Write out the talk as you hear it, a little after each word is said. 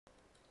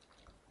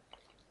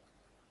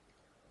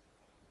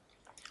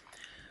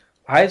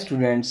Hi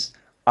students,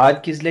 आज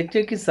के इस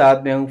लेक्चर के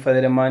साथ मैं हूं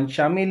फजल रहमान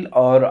शामिल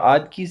और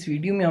आज की इस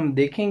वीडियो में हम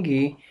देखेंगे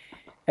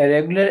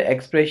रेगुलर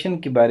एक्सप्रेशन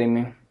के बारे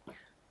में।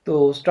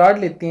 तो स्टार्ट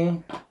लेते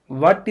हैं।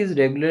 What is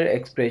regular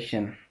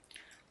expression.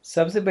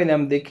 सबसे पहले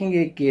हम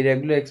देखेंगे कि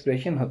रेगुलर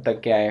एक्सप्रेशन होता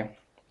क्या है।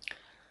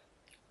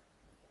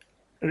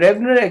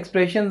 Regular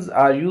expressions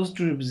are used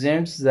to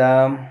represent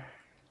the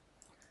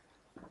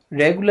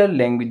regular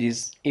languages.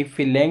 If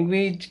a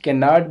language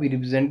cannot be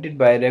represented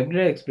by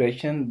regular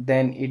expression,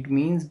 then it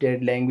means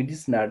that language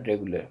is not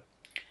regular.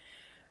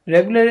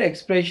 Regular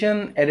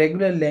expression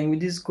regular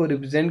languages को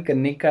represent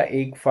करने का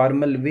एक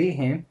formal way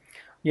है,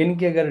 यानी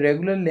कि अगर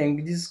regular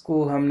languages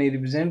को हमने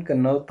रिप्रेजेंट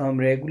करना हो तो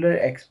हम रेगुलर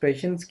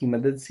एक्सप्रेशंस की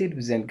मदद से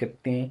रिप्रेजेंट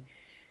करते हैं।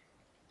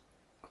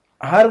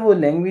 हर वो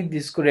लैंग्वेज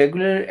जिसको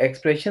रेगुलर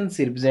एक्सप्रेशन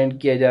से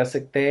रिप्रेजेंट किया जा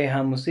सकता है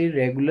हम उसे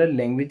रेगुलर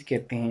लैंग्वेज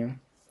कहते हैं।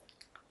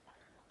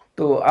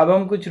 तो अब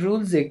हम कुछ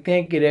रूल्स देखते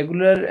हैं कि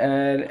रेगुलर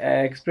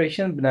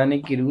एक्सप्रेशन बनाने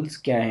के रूल्स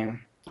क्या हैं।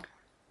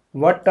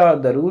 What are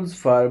the rules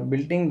for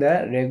building the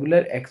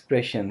regular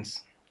expressions.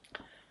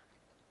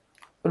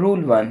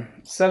 Rule one,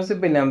 सबसे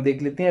पहले हम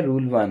देख लेते हैं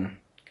रूल वन।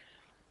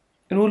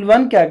 रूल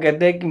वन क्या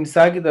कहता है कि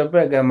मिसाल के तौर पर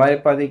अगर हमारे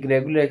पास एक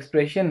रेगुलर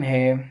एक्सप्रेशन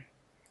है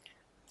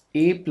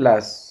ए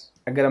प्लस,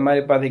 अगर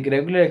हमारे पास एक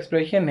रेगुलर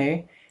एक्सप्रेशन है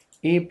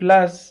ए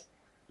प्लस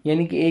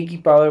यानी कि ए की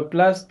पावर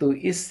प्लस, तो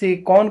इससे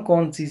कौन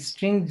कौन सी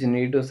स्ट्रिंग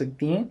जनरेट हो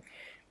सकती हैं।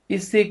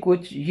 इससे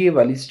कुछ ये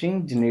वाली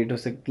स्ट्रिंग जनरेट हो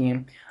सकती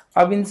हैं।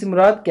 अब इनसे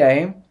मुराद क्या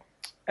है।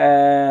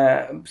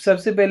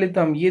 सबसे पहले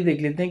तो हम ये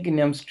देख लेते हैं कि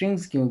हम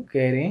स्ट्रिंग्स क्यों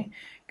कह रहे हैं,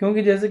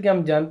 क्योंकि जैसे कि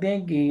हम जानते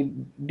हैं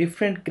कि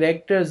डिफरेंट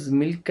कैरेक्टर्स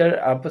मिलकर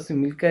आपस में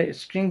मिलकर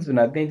स्ट्रिंग्स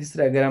बनाते हैं। जिस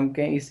तरह अगर हम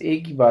कहें इस ए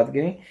की बात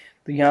करें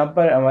तो यहाँ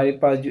पर हमारे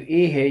पास जो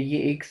ए है ये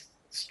एक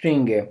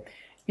स्ट्रिंग है।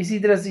 इसी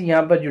तरह से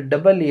यहाँ पर जो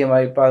डबल ए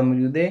हमारे पास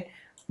मौजूद है,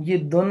 ये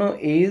दोनों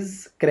एज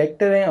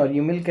कैरेक्टर हैं और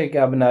ये मिलकर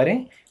क्या बना रहे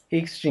हैं,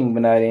 एक स्ट्रिंग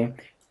बना रहे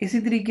हैं। इसी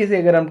तरीके से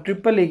अगर हम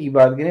ट्रिपल ए की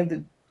बात करें तो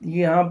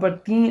यहाँ पर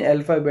 3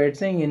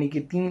 अल्फ़ाबेट्स हैं, यानी कि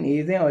 3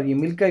 एज हैं और ये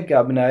मिलकर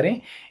क्या बना रहे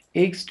हैं,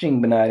 एक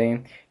स्ट्रिंग बना रहे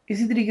हैं।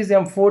 इसी तरीके से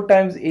हम 4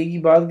 टाइम्स ए की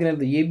बात करें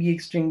तो ये भी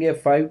एक स्ट्रिंग है,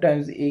 5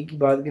 टाइम्स ए की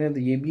बात करें तो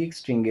ये भी एक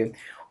स्ट्रिंग है।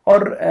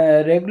 और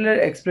रेगुलर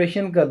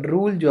एक्सप्रेशन का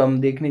रूल जो हम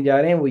देखने जा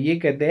रहे हैं वो ये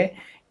कहते हैं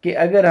कि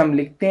अगर हम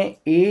लिखते हैं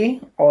ए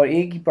और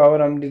ए की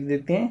पावर हम लिख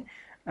देते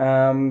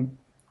हैं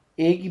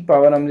ए की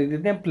पावर हम लिख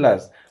देते हैं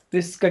प्लस, तो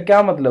इसका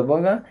क्या मतलब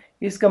होगा।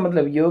 इसका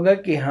मतलब ये होगा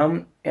कि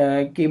हम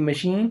कि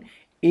मशीन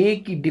ए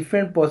की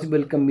डिफरेंट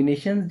पॉसिबल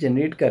कम्बिनेशन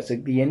जनरेट कर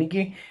सकती है, यानी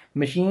कि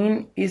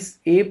मशीन इस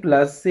ए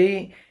प्लस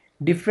से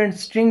डिफरेंट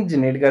स्ट्रिंग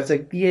जनरेट कर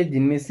सकती है,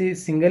 जिनमें से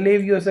सिंगल ए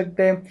भी हो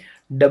सकता है,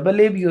 डबल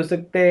ए भी हो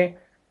सकता है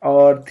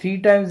और 3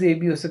 टाइम्स ए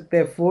भी हो सकता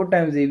है, 4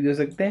 टाइम्स ए भी हो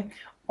सकता है।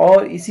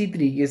 और इसी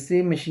तरीके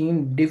से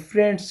मशीन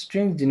डिफरेंट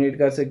स्ट्रिंग जनरेट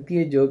कर सकती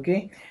है जो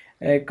कि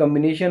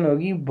कम्बिनेशन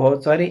होगी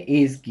बहुत सारे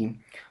एज की।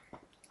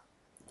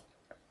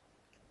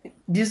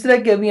 जिस तरह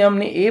कि अभी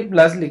हमने ए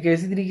प्लस लिखा है,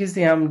 इसी तरीके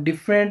से हम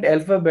डिफरेंट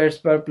अल्फ़ाबेट्स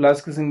पर प्लस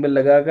का सिंबल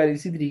लगाकर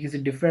इसी तरीके से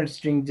डिफरेंट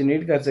स्ट्रिंग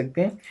जनरेट कर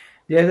सकते हैं।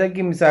 जैसा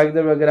कि मिसाल के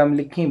तौर पर अगर हम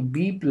लिखें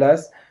बी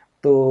प्लस,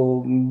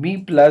 तो बी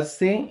प्लस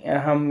से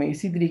हम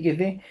इसी तरीके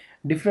से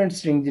डिफरेंट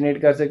स्ट्रिंग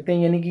जनरेट कर सकते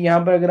हैं। यानी कि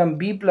यहाँ पर अगर हम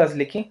बी प्लस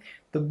लिखें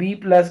तो बी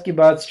प्लस के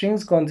बाद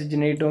स्ट्रिंग्स कौन सी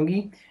जनरेट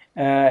होंगी,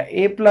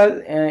 ए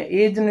प्लस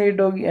ए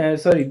जनरेट होगी,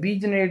 सॉरी बी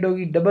जनरेट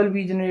होगी, डबल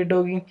बी जनरेट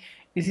होगी।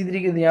 इसी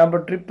तरीके से यहाँ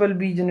पर ट्रिपल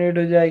बी जनरेट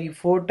हो जाएगी,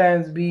 4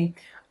 टाइम्स बी,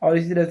 और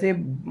इसी तरह से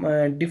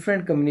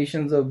डिफरेंट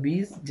कम्बिनेशंस ऑफ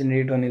बीज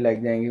जनरेट होने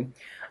लग जाएंगे।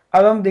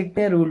 अब हम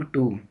देखते हैं रूल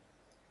 2,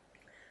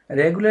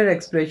 रेगुलर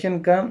एक्सप्रेशन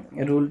का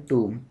रूल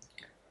 2।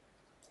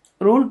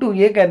 रूल 2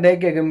 ये कहता है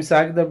कि अगर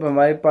मिसाल के तौर पर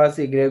हमारे पास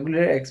एक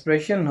रेगुलर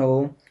एक्सप्रेशन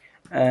हो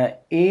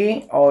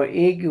ए और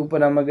ए के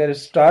ऊपर हम अगर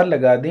स्टार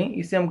लगा दें,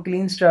 इसे हम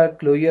क्लीन स्टार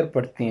क्लोजर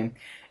पढ़ते हैं।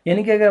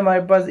 यानी कि अगर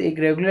हमारे पास एक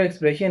रेगुलर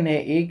एक्सप्रेशन है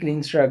ए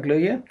क्लीन स्टार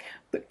क्लोजर,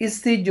 तो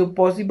इससे जो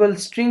पॉसिबल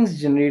स्ट्रिंग्स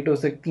जनरेट हो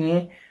सकती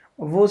हैं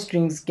वो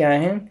स्ट्रिंग्स क्या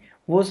हैं,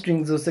 वो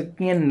स्ट्रिंग्स हो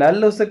सकती हैं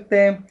नल हो सकता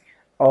है,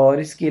 और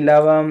इसके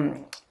अलावा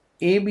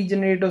ए भी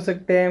जनरेट हो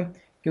सकता है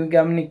क्योंकि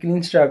हमने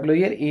क्लीन स्टार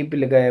क्लोजर ए पे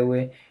लगाया हुआ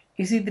है।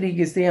 इसी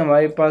तरीके से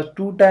हमारे पास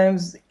 2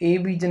 टाइम्स ए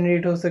भी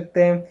जनरेट हो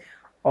सकता है,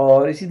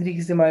 और इसी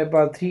तरीके से हमारे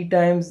पास 3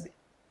 टाइम्स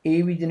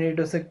ए भी जनरेट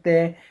हो सकता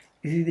है।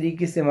 इसी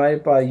तरीके से हमारे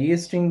पास ये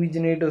स्ट्रिंग भी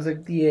जनरेट हो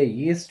सकती है,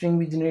 ये स्ट्रिंग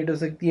भी जनरेट हो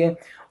सकती है,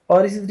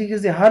 और इसी तरीके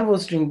से हर वो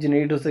स्ट्रिंग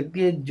जनरेट हो सकती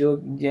है जो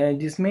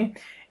जिसमें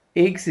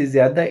एक से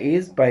ज़्यादा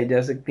एज पाई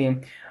जा सकती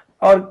हैं।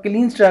 और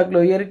क्लीन स्टार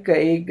क्लोजर का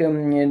एक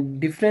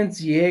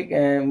डिफरेंस ये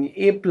है,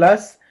 ए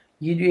प्लस,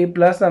 ये जो ए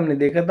प्लस हमने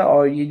देखा था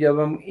और ये जब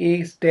हम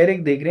ए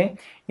स्टेरिक देख रहे हैं,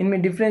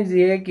 इनमें डिफरेंस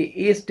ये है कि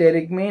ए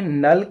स्टेरिक में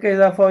नल का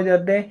इजाफा हो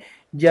जाता है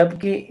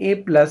जबकि ए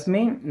प्लस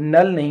में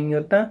नल नहीं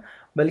होता,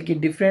 बल्कि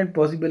डिफरेंट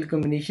पॉसिबल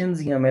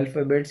कम्बिनेशंस या हम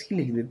अल्फ़ाबेट्स की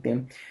लिख देते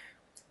हैं।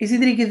 इसी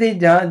तरीके से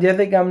जहाँ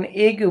जैसे कि हमने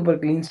ए के ऊपर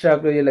क्लीन स्टार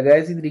क्लोजर लगाया,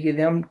 इसी तरीके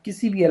से हम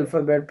किसी भी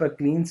अल्फ़ाबेट पर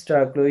क्लीन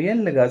स्टार क्लोजर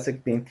लगा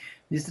सकते हैं।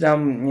 जिस तरह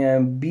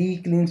हम बी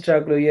क्लीन स्टार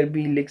क्लोजर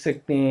भी लिख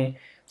सकते हैं,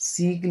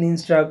 सी क्लीन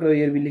स्टार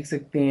क्लोजर भी लिख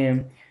सकते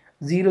हैं,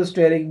 ज़ीरो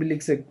स्टेरिक भी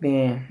लिख सकते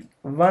हैं,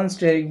 1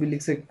 स्टेरिक भी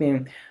लिख सकते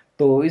हैं।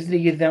 तो इस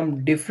तरीके से हम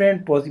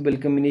डिफरेंट पॉसिबल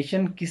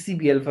कम्बिनेशन किसी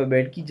भी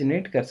अल्फ़ाबेट की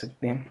जनरेट कर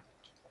सकते हैं।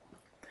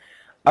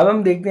 अब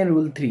हम देखते हैं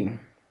रूल 3।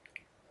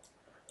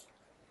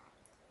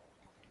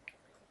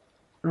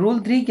 रूल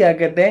 3 क्या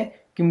कहता है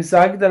कि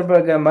मिसाल के तौर पर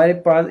अगर हमारे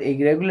पास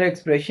एक रेगुलर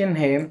एक्सप्रेशन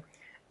है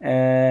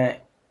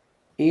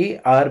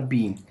ए आर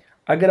बी,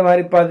 अगर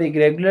हमारे पास एक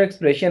रेगुलर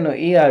एक्सप्रेशन हो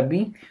ए आर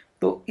बी,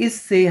 तो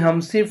इससे हम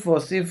सिर्फ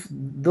और सिर्फ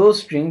दो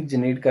स्ट्रिंग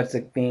जनरेट कर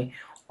सकते हैं।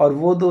 और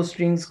वो दो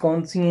स्ट्रिंग्स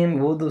कौन सी हैं?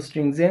 वो दो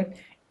स्ट्रिंग्स हैं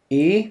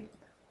ए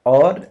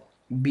और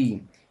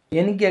बी।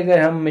 यानी कि अगर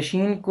हम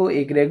मशीन को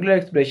एक रेगुलर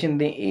एक्सप्रेशन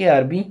दें ए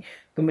आर बी,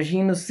 तो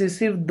मशीन उससे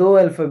सिर्फ दो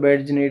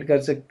अल्फ़ाबेट जनरेट कर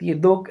सकती है,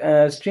 दो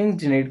स्ट्रिंग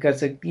जनरेट कर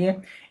सकती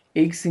है,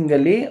 एक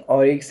सिंगल ए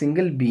और एक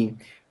सिंगल बी।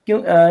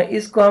 क्यों?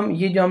 इसको हम,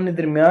 ये जो हमने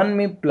दरमियान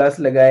में प्लस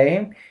लगाए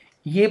हैं,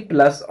 ये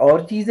प्लस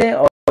और चीज़ है,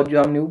 और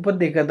जो हमने ऊपर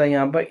देखा था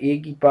यहाँ पर ए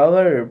की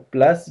पावर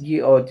प्लस, ये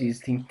और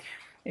चीज़ थी।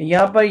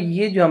 यहाँ पर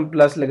ये जो हम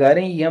प्लस लगा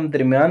रहे हैं, ये हम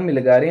दरमियान में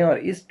लगा रहे हैं, और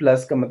इस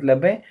प्लस का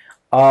मतलब है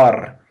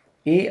आर,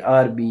 ए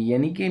आर बी,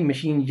 यानी कि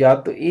मशीन या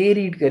तो ए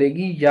रीड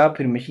करेगी या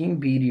फिर मशीन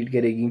बी रीड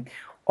करेगी।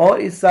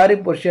 और इस सारे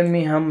पोर्शन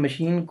में हम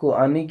मशीन को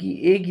आने की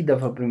एक ही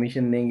दफ़ा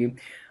परमिशन देंगे।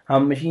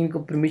 हम मशीन को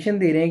परमिशन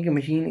दे रहे हैं कि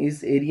मशीन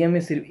इस एरिया में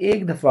सिर्फ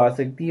एक दफ़ा आ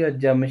सकती है, और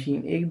जब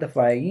मशीन एक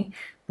दफ़ा आएगी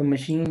तो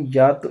मशीन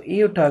या तो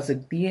ए उठा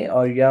सकती है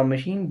और या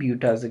मशीन बी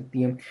उठा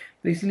सकती है।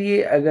 तो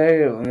इसलिए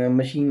अगर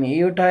मशीन ने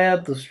ए उठाया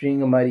तो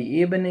स्ट्रिंग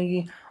हमारी ए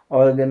बनेगी,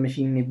 और अगर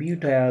मशीन ने बी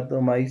उठाया तो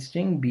हमारी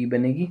स्ट्रिंग बी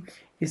बनेगी।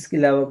 इसके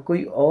अलावा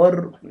कोई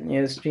और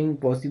स्ट्रिंग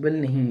पॉसिबल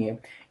नहीं है।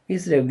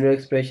 इस रेगुलर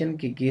एक्सप्रेशन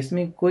के केस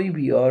में कोई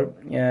भी और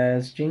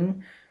स्ट्रिंग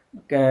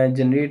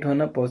जनरेट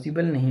होना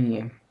पॉसिबल नहीं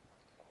है।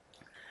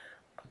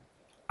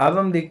 अब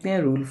हम देखते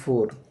हैं रूल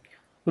 4।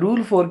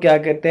 रूल 4 क्या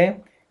कहते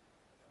हैं?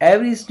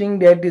 Every string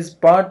that is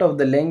part of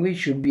the language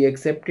should be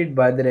accepted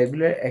by the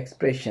regular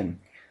expression.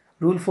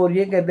 Rule 4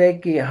 ये कहता है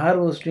कि हर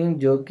वो स्ट्रिंग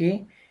जो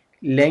कि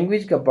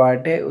लैंग्वेज का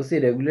पार्ट है, उसे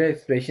रेगुलर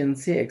एक्सप्रेशन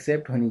से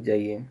एक्सेप्ट होनी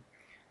चाहिए।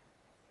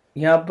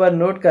 यहाँ पर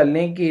नोट कर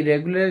लें कि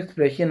रेगुलर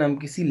एक्सप्रेशन हम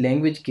किसी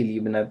लैंग्वेज के लिए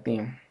बनाते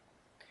हैं।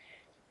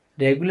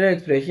 रेगुलर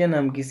एक्सप्रेशन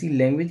हम किसी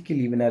लैंग्वेज के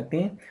लिए बनाते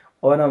हैं,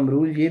 और हम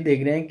रूल ये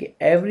देख रहे हैं कि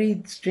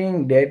every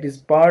string that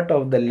is part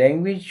of the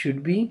language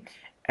should be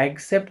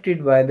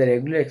accepted by the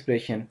regular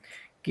expression,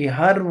 कि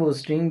हर वो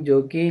स्ट्रिंग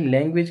जो कि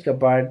लैंग्वेज का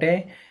पार्ट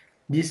है,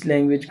 जिस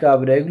लैंग्वेज का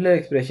आप रेगुलर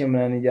एक्सप्रेशन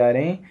बनाने जा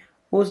रहे हैं,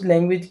 उस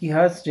लैंग्वेज की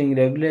हर स्ट्रिंग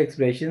रेगुलर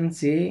एक्सप्रेशन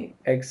से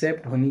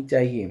एक्सेप्ट होनी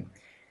चाहिए।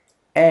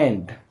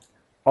 एंड,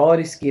 और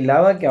इसके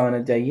अलावा क्या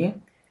होना चाहिए?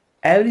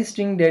 Every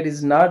string that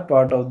is not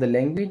part of the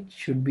language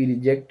should be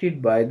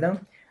rejected by the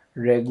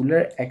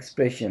regular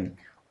expression.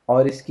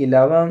 और इसके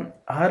अलावा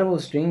हर वो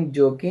स्ट्रिंग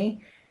जो कि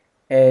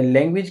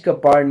लैंग्वेज का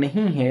पार्ट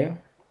नहीं है,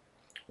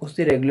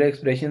 उससे रेगुलर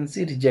एक्सप्रेशन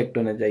से रिजेक्ट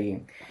होना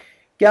चाहिए।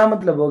 क्या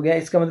मतलब हो गया?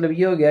 इसका मतलब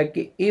ये हो गया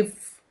कि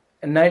if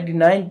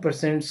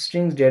 99%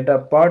 strings that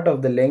are part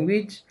of the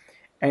language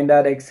and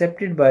are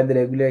accepted by the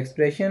regular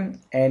expression,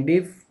 and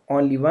if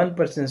only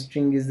 1%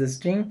 string is the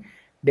string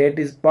that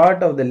is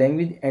part of the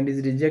language and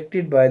is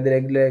rejected by the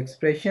regular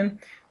expression,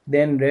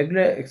 then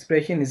regular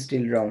expression is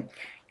still wrong।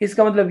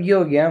 इसका मतलब ये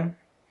हो गया,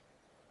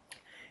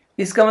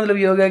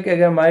 कि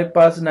अगर हमारे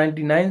पास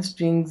 99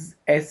 strings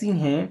ऐसी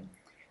हैं,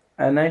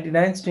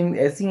 99 स्ट्रिंग्स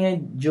ऐसी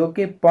हैं जो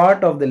कि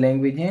पार्ट ऑफ द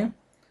लैंग्वेज हैं,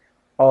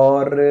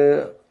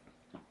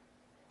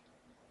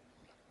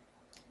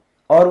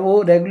 और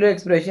वो रेगुलर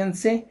एक्सप्रेशन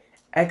से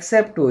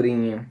एक्सेप्ट हो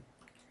रही हैं,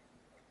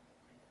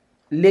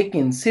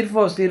 लेकिन सिर्फ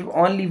और सिर्फ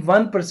ओनली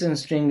 1%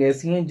 स्ट्रिंग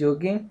ऐसी हैं जो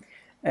कि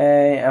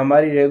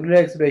हमारी regular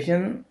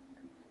expression,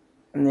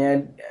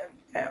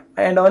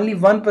 and only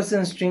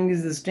 1% string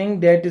is the string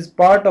that is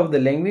part of the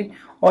language,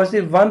 और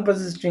सिर्फ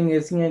 1% स्ट्रिंग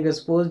ऐसी हैं अगर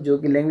सपोज जो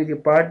कि लैंग्वेज के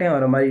पार्ट हैं,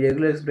 और हमारी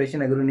रेगुलर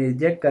एक्सप्रेशन अगर उन्हें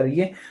रिजेक्ट कर रही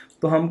है,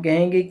 तो हम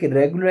कहेंगे कि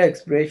regular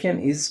expression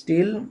is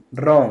still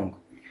wrong.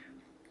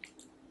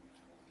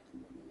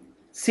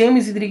 Same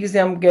इसी तरीके से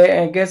हम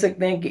कह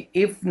सकते हैं कि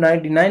if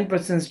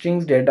 99%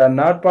 strings date are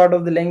not part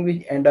of the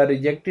language and are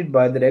rejected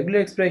by the regular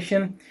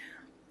expression,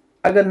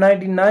 अगर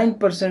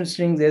 99%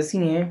 स्ट्रिंग्स ऐसी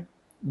हैं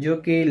जो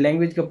कि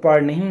लैंग्वेज का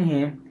पार्ट नहीं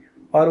हैं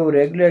और वो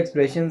रेगुलर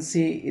एक्सप्रेशन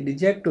से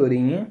रिजेक्ट हो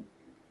रही हैं,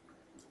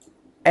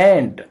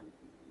 एंड,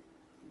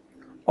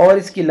 और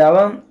इसके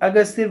अलावा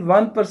अगर सिर्फ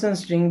 1%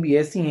 स्ट्रिंग भी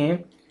ऐसी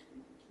हैं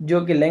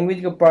जो कि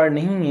लैंग्वेज का पार्ट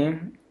नहीं है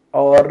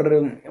और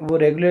वो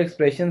रेगुलर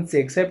एक्सप्रेशन से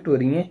एक्सेप्ट हो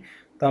रही हैं,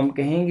 तो हम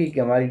कहेंगे कि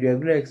हमारी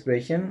रेगुलर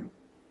एक्सप्रेशन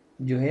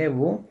जो है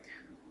वो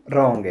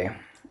रॉन्ग है,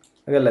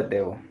 गलत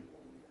है वो।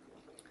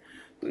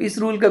 तो इस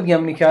रूल का भी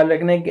हमने ख्याल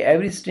रखना है कि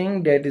every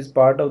string that is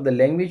part of the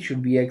language should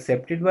be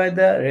accepted by the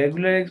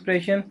regular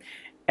expression,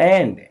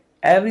 and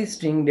every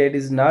string that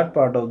is not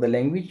part of the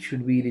language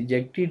should be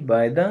rejected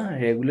by the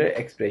regular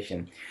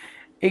expression.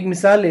 एक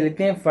मिसाल ले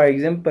लेते हैं। For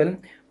example,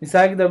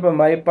 मिसाल के तौर पर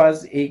हमारे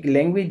पास एक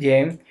लैंग्वेज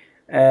है,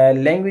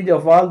 लैंग्वेज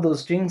ऑफ ऑल दो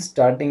strings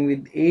starting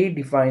with A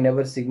define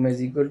our sigma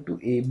is equal to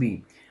A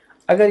B.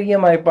 अगर ये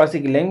हमारे पास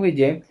एक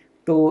लैंग्वेज है,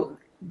 तो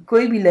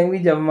कोई भी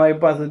लैंग्वेज जब हमारे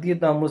पास होती है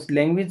तो हम उस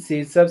लैंग्वेज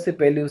से सबसे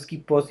पहले उसकी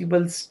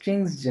पॉसिबल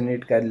स्ट्रिंग्स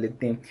जनरेट कर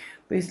लेते हैं।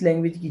 तो इस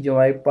लैंग्वेज की जो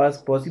हमारे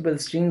पास पॉसिबल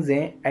स्ट्रिंग्स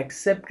हैं,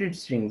 एक्सेप्टेड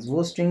स्ट्रिंग्स,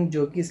 वो स्ट्रिंग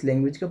जो कि इस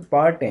लैंग्वेज का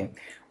पार्ट हैं,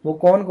 वो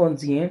कौन कौन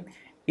सी हैं?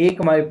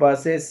 एक हमारे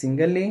पास है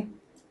single A,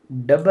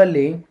 double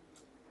A,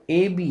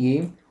 A B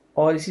ए,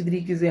 और इसी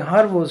तरीके से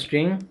हर वो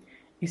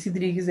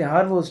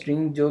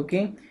स्ट्रिंग जो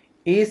कि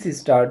ए से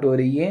स्टार्ट हो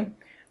रही है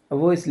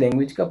वो इस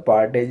लैंग्वेज का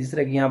पार्ट है। जिस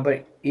तरह कि यहाँ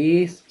पर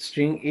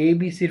स्ट्रिंग ए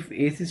भी सिर्फ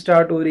ए से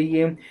स्टार्ट हो रही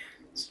है,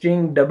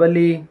 स्ट्रिंग डबल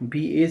ए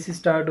भी ए से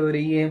स्टार्ट हो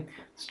रही है,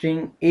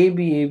 स्ट्रिंग ए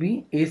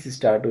भी ए से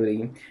स्टार्ट हो रही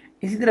है।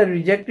 इसी तरह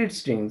रिजेक्टेड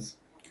स्ट्रिंग्स,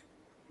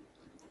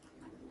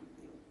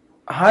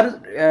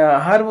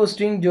 हर वो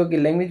स्ट्रिंग जो कि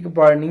लैंग्वेज का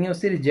पार्ट नहीं है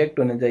उससे रिजेक्ट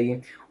होना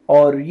चाहिए।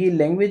 और ये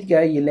लैंग्वेज क्या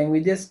है, ये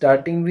लैंग्वेज है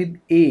स्टार्टिंग विद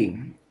ए,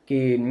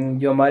 कि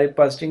जो हमारे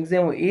पास स्ट्रिंग्स हैं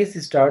वो ए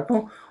से स्टार्ट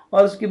हो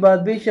और उसके बाद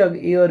बेशक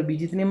ए और बी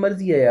जितने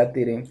मर्जी आए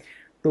आते रहें।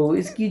 तो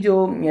इसकी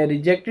जो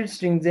रिजेक्टेड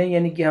स्ट्रिंग्स हैं,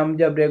 यानी कि हम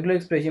जब रेगुलर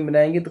एक्सप्रेशन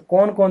बनाएंगे तो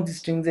कौन कौन सी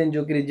स्ट्रिंग्स हैं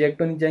जो कि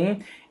रिजेक्ट होनी चाहिए।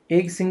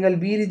 एक सिंगल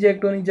बी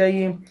रिजेक्ट होनी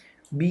चाहिए,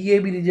 बी ए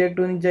भी रिजेक्ट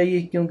होनी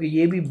चाहिए क्योंकि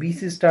ये भी बी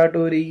से स्टार्ट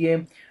हो रही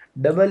है,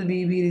 डबल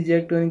बी भी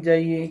रिजेक्ट होनी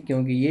चाहिए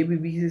क्योंकि ये भी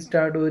बी से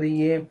स्टार्ट हो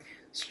रही है,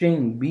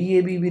 स्ट्रिंग बी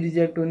ए भी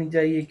रिजेक्ट होनी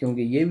चाहिए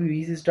क्योंकि ये भी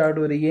बी से स्टार्ट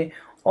हो रही है,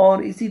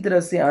 और इसी तरह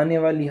से आने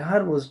वाली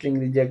हर वो स्ट्रिंग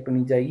रिजेक्ट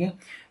होनी चाहिए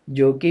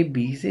जो कि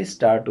बी से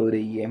स्टार्ट हो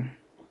रही है।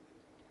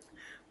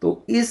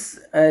 तो इस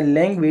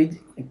लैंग्वेज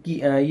की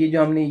ये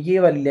जो हमने ये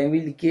वाली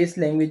लैंग्वेज केस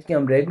लैंग्वेज की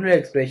हम रेगुलर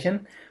एक्सप्रेशन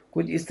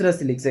कुछ इस तरह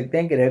से लिख सकते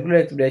हैं कि regular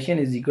expression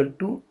is equal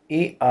to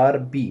A R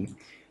B,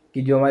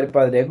 कि जो हमारे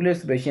पास रेगुलर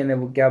एक्सप्रेशन है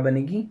वो क्या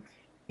बनेगी,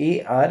 ए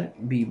आर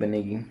बी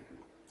बनेगी।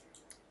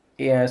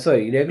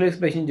 सॉरी, रेगुलर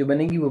एक्सप्रेशन जो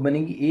बनेगी वो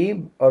बनेगी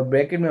ए और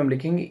ब्रैकेट में हम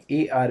लिखेंगे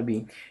ए आर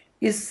बी।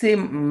 इससे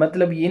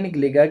मतलब ये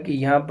निकलेगा कि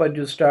यहाँ पर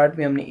जो स्टार्ट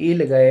में हमने ए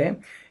लगाया है,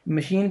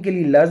 मशीन के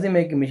लिए लाजिम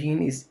है कि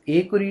मशीन इस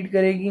ए को रीड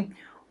करेगी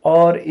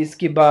और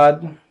इसके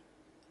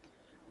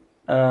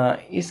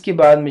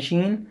बाद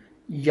मशीन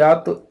या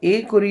तो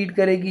ए को रीड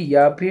करेगी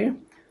या फिर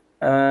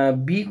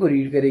बी को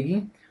रीड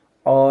करेगी।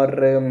 और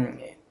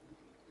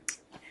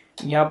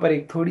यहाँ पर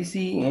एक थोड़ी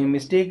सी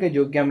मिस्टेक है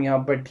जो कि हम यहाँ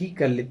पर ठीक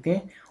कर लेते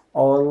हैं,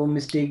 और वो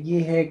मिस्टेक ये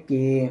है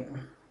कि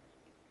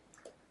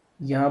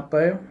यहाँ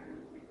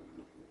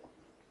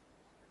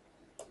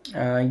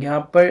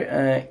पर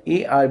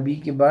ए आर बी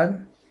के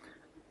बाद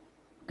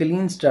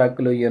क्लीन स्टार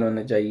क्लोजर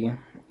होना चाहिए,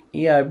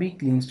 A R B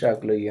Kleene star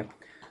closure.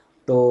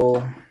 तो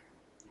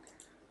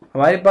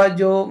हमारे पास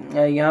जो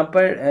यहाँ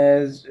पर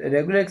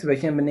रेगुलर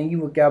एक्सप्रेशन बनेगी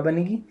वो क्या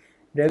बनेगी,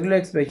 रेगुलर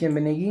एक्सप्रेशन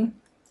बनेगी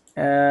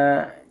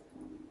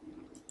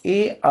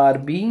A R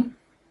B,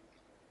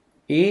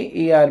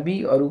 A R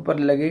B और ऊपर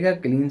लगेगा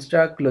क्लीन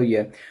स्टार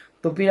क्लोजर।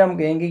 तो फिर हम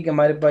कहेंगे कि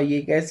हमारे पास ये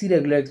एक ऐसी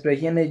रेगुलर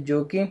एक्सप्रेशन है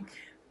जो कि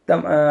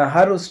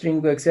हर उस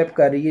स्ट्रिंग को एक्सेप्ट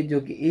कर रही है जो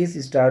कि ए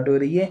से स्टार्ट हो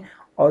रही है,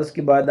 और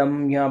उसके बाद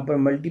हम यहाँ पर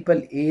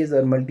मल्टीपल एज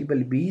और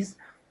मल्टीपल बीज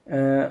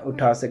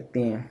उठा सकते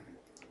हैं।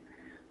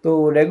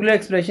 तो रेगुलर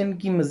एक्सप्रेशन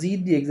की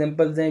मज़ीद भी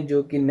एग्जांपल्स हैं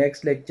जो कि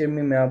नेक्स्ट लेक्चर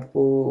में मैं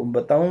आपको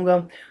बताऊंगा,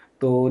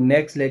 तो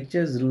नेक्स्ट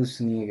लेक्चर ज़रूर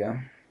सुनिएगा।